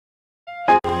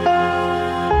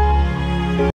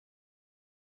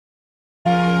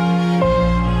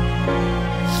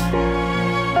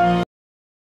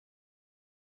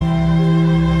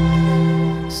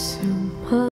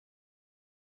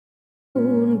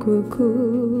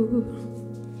gugur,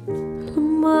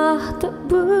 lemah tak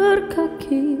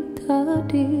berkaki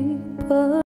tadi.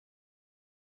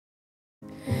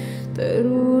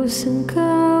 Terus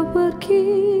engkau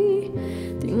pergi,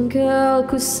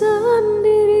 tinggalku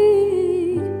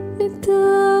sendiri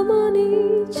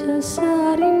ditemani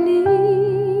jasad ini.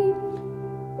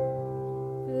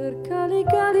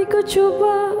 Berkali-kali ku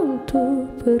coba untuk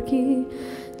pergi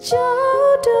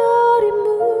jauh darimu.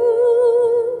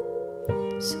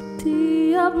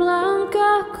 Setiap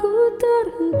langkahku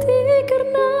terhenti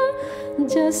karena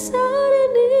jasad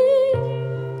ini.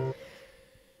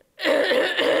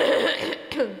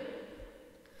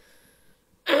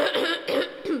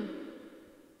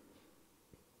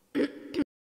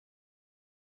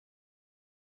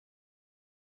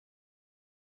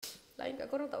 Lain kat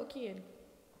korang tak okey kan?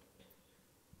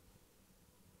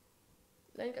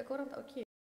 Lain kat korang tak okey.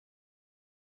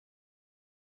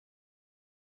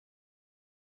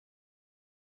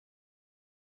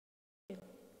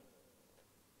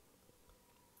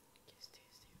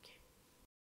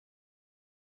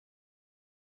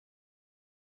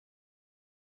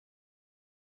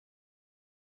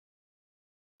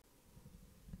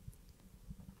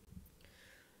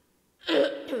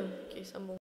 Okay,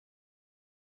 sambung.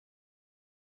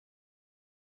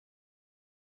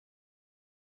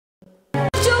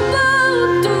 Coba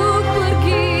untuk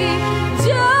pergi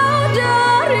jauh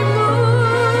darimu.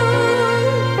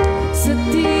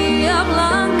 Setiap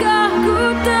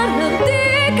langkahku terhenti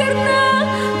karena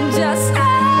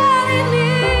jasad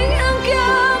ini.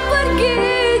 Engkau pergi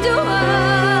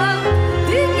jauh,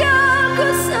 tinggalku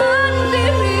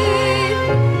sendiri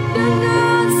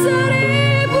dengan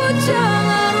seribu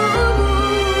jalan rumah.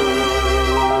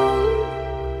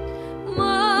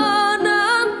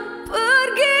 Mana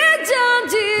pergi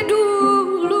janji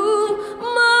dulu,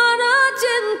 mana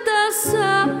cinta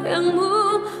sayangmu,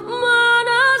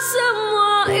 mana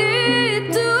semua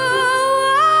itu.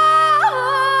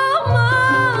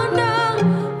 Mana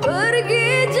pergi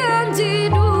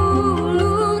janji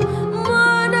dulu,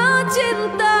 mana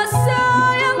cinta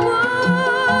sayangmu.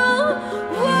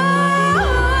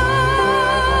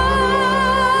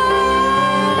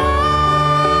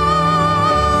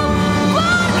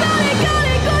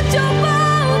 Berkali-kali ku coba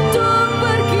untuk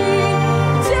pergi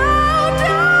jauh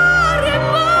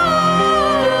darimu.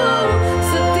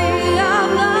 Setiap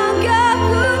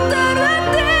langkahku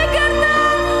terhenti karena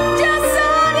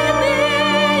jasad ini.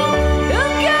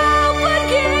 Engkau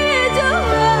pergi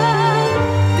jauh,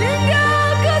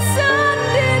 tinggalku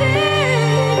sendiri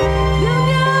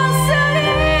dengan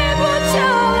seribu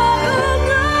jalan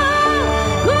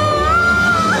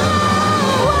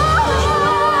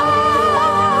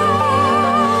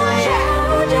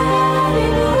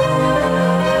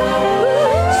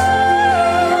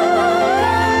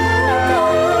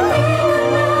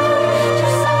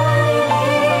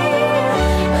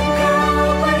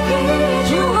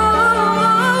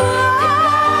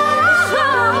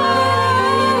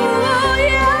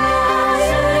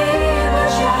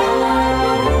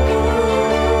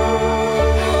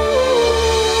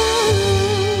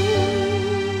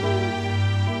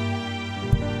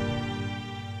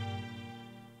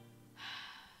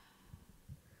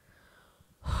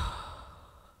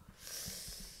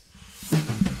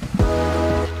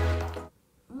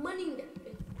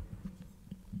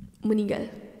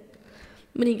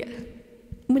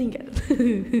meninggal.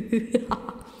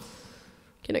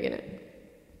 Cannot.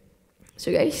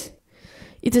 So guys,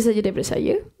 itu saja daripada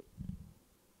saya.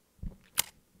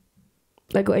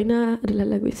 Lagu Aina adalah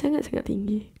lagu yang sangat-sangat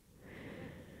tinggi.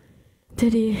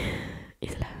 Jadi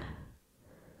itulah.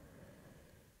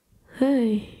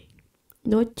 Hai,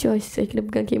 no choice, saya kena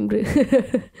pegang kamera.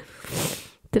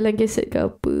 Telan keset ke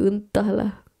apa,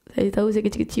 entahlah. Saya tahu saya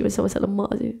kecil-kecil masa-masa lemak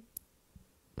je.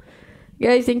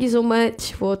 Guys, thank you so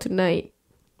much for tonight.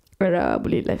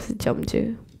 Boleh live sejam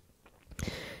je.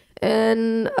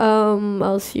 And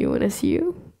I'll see you when I see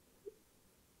you.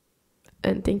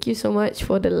 And thank you so much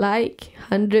for the like.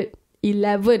 111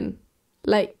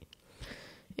 like.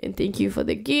 And thank you for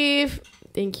the gift.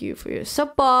 Thank you for your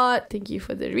support. Thank you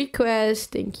for the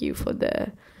request. Thank you for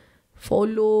the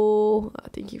follow.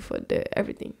 Thank you for the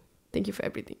everything. Thank you for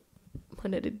everything.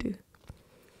 Mana ada dia.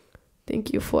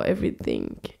 Thank you for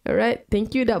everything. Alright.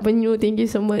 Thank you Dak Penyu. Thank you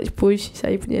so much push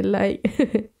saya punya like.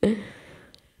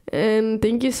 And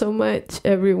thank you so much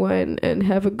everyone. And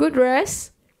have a good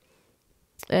rest.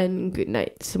 And good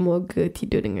night. Semoga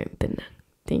tidur dengan tenang.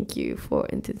 Thank you for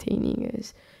entertaining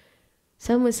us.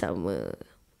 Sama-sama.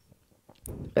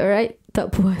 Alright.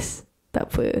 Tak puas, tak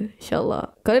apa,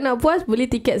 InsyaAllah. Kalau nak puas, beli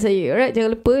tiket saya. Alright.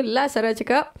 Jangan lupa. Last Sarah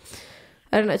cakap,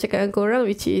 Ara nak cakap dengan korang,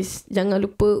 which is jangan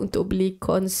lupa untuk beli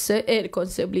konsert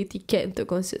beli tiket untuk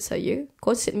konsert saya.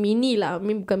 Konsert mini lah,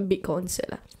 bukan big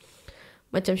concert lah.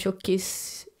 Macam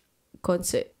showcase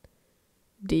konsert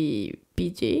di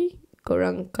PJ.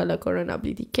 Korang, kalau korang nak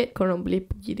beli tiket, korang boleh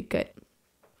pergi dekat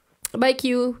Bye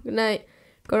Q, good night.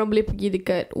 Korang boleh pergi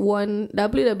dekat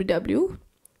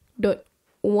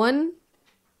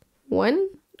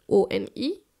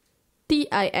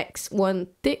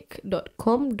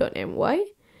www.onetix1tix.com.my.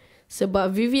 Sebab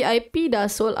VVIP dah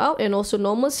sold out, and also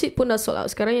normal seat pun dah sold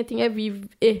out. Sekarang yang tinggal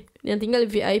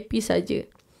VIP saja.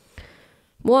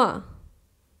 Muah,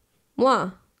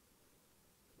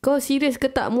 kau serius ke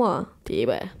tak, Muah?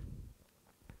 Tiba.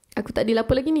 Aku tak ada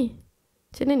apa lagi ni.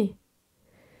 Macam mana ni?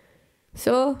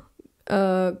 So,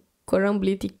 korang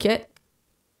beli tiket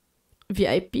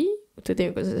VIP untuk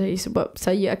tengok konsert saya. Sebab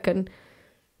saya akan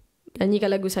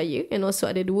nyanyikan lagu saya. And also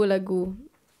ada 2 lagu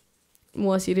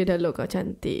Muah Sirih Dalau Kau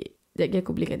Cantik. Sekejap lagi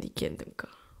aku belikan tiket untuk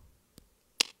kau.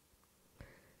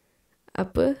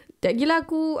 Apa? Sekejap lagi lah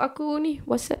aku ni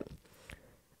WhatsApp.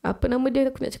 Apa nama dia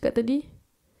aku nak cakap tadi?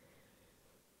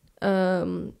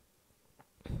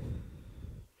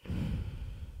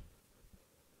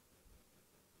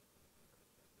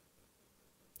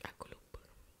 Aku lupa.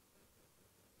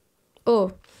 Oh,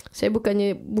 saya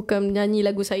bukan nyanyi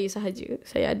lagu saya sahaja.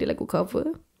 Saya ada lagu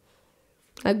cover.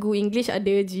 Lagu English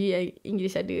ada,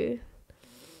 English ada.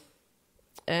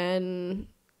 And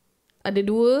ada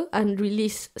 2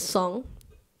 unreleased song.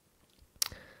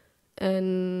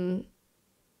 And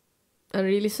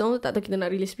unreleased song tak tahu kita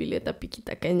nak release bila, tapi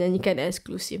kita akan nyanyikan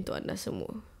eksklusif untuk anda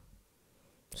semua.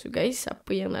 So guys,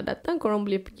 siapa yang nak datang, korang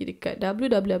boleh pergi dekat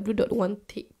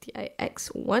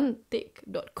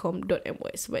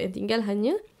www.onetix1tix.com.my. Sebab yang tinggal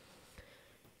hanya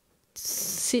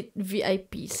seat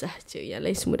VIP sahaja. Yang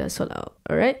lain semua dah sold out.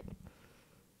 Alright?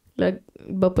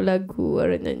 Berapa lagu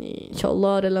orang nyanyi?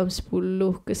 InsyaAllah dalam 10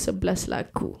 ke 11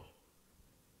 lagu.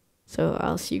 So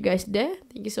I'll see you guys there.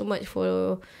 Thank you so much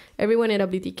for everyone yang dah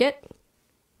beli tiket.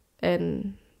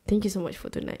 And thank you so much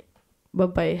for tonight.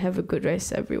 Bye-bye. Have a good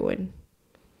rest, everyone.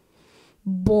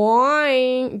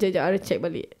 Boing. Sekejap, Ara check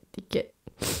balik tiket.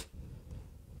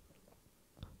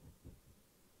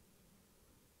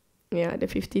 Ya, ada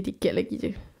 50 tiket lagi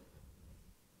je.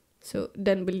 So,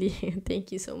 dan beli. Thank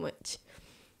you so much.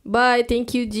 Bye.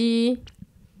 Thank you, G.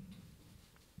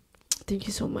 Thank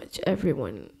you so much,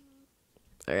 everyone.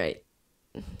 Alright.